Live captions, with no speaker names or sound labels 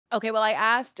Okay, well, I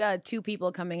asked 2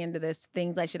 people coming into this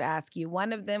things I should ask you.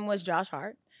 One of them was Josh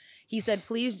Hart. He said,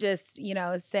 please just,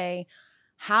 say,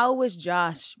 how was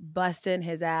Josh busting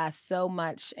his ass so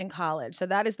much in college? So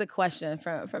that is the question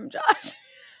from Josh.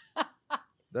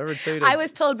 Never tell you I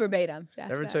was told verbatim.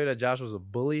 Never tell you that Josh was a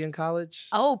bully in college?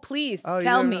 Oh, please,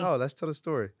 tell me. Oh, let's tell the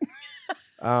story.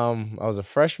 I was a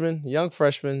young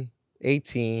freshman,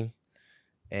 18,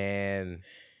 and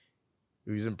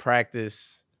we was in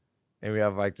practice, and we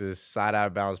have like this side out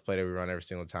of bounds play that we run every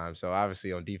single time. So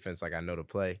obviously on defense, like I know the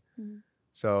play. Mm-hmm.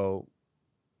 So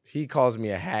he calls me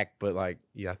a hack, but like,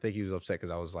 I think he was upset because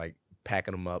I was like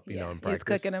packing him up, in practice. He's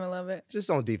cooking him a little bit. Just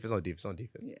on defense.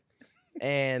 Yeah.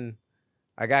 And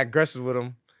I got aggressive with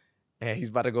him, and he's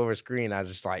about to go over a screen. I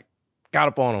just like got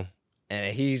up on him,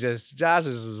 and Josh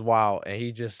was wild, and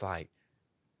he just like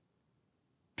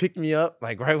picked me up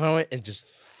like right when I went and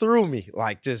just threw me.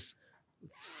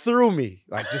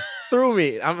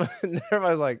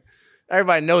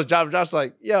 Everybody knows Josh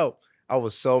like, yo. I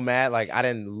was so mad. Like, I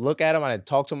didn't look at him. I didn't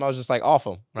talk to him. I was just like off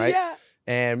him, right? Yeah.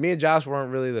 And me and Josh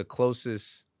weren't really the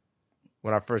closest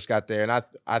when I first got there. And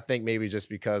I think maybe just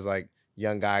because like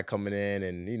young guy coming in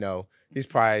and, he's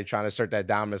probably trying to assert that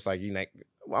dominance. Like,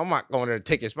 well, I'm not going there to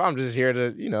take your spot. I'm just here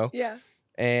to, Yeah.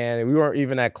 And we weren't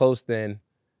even that close then.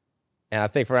 And I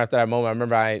think from after that moment, I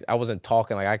remember I wasn't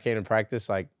talking. Like, I came to practice.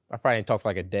 Like, I probably didn't talk for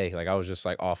like a day. Like, I was just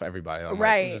like off everybody. I'm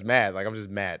right. Like, I'm just mad. Like, I'm just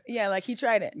mad. Yeah, like he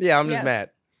tried it. Yeah, I'm just mad.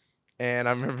 And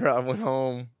I remember I went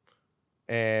home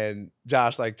and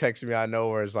Josh like texted me out of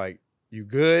nowhere. It's like, you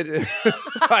good?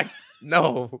 Like,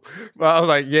 no. But I was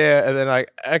like, yeah. And then like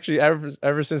actually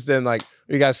ever since then, like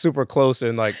we got super close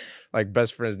and like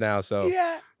best friends now. So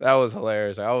that was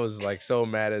hilarious. Like, I was like so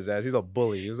mad at his ass. He's a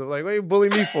bully. He was like, what you bully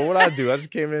me for? What'd I do? I just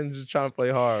came in just trying to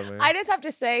play hard, man. I just have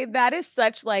to say that is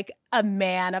such like a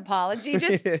man apology.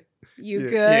 Just you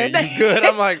good? Yeah, you good?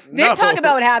 I'm like, no. Didn't talk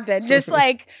about what happened.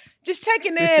 Just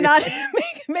checking in on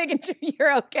making sure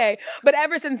you're okay. But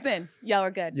ever since then, y'all are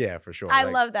good. Yeah, for sure. I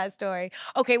love that story.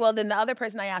 Okay, well, then the other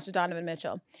person I asked was Donovan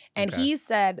Mitchell. And he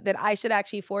said that I should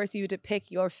actually force you to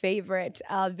pick your favorite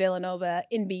Villanova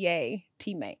NBA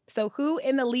teammate. So who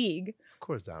in the league? Of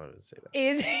course Donovan would say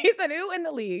that. He said, who in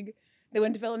the league that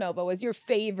went to Villanova was your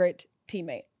favorite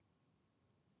teammate?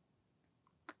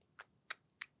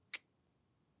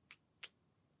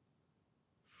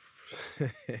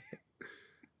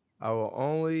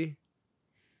 I'll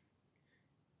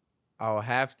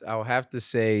have to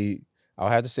say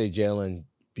Jalen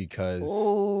because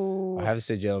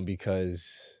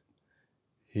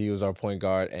he was our point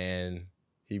guard and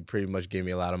he pretty much gave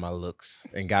me a lot of my looks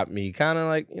and got me kind of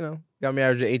like, got me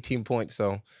averaging 18 points.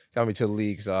 So got me to the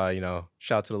league. So,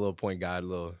 shout out to the little point guard,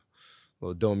 little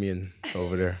Domian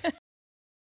over there.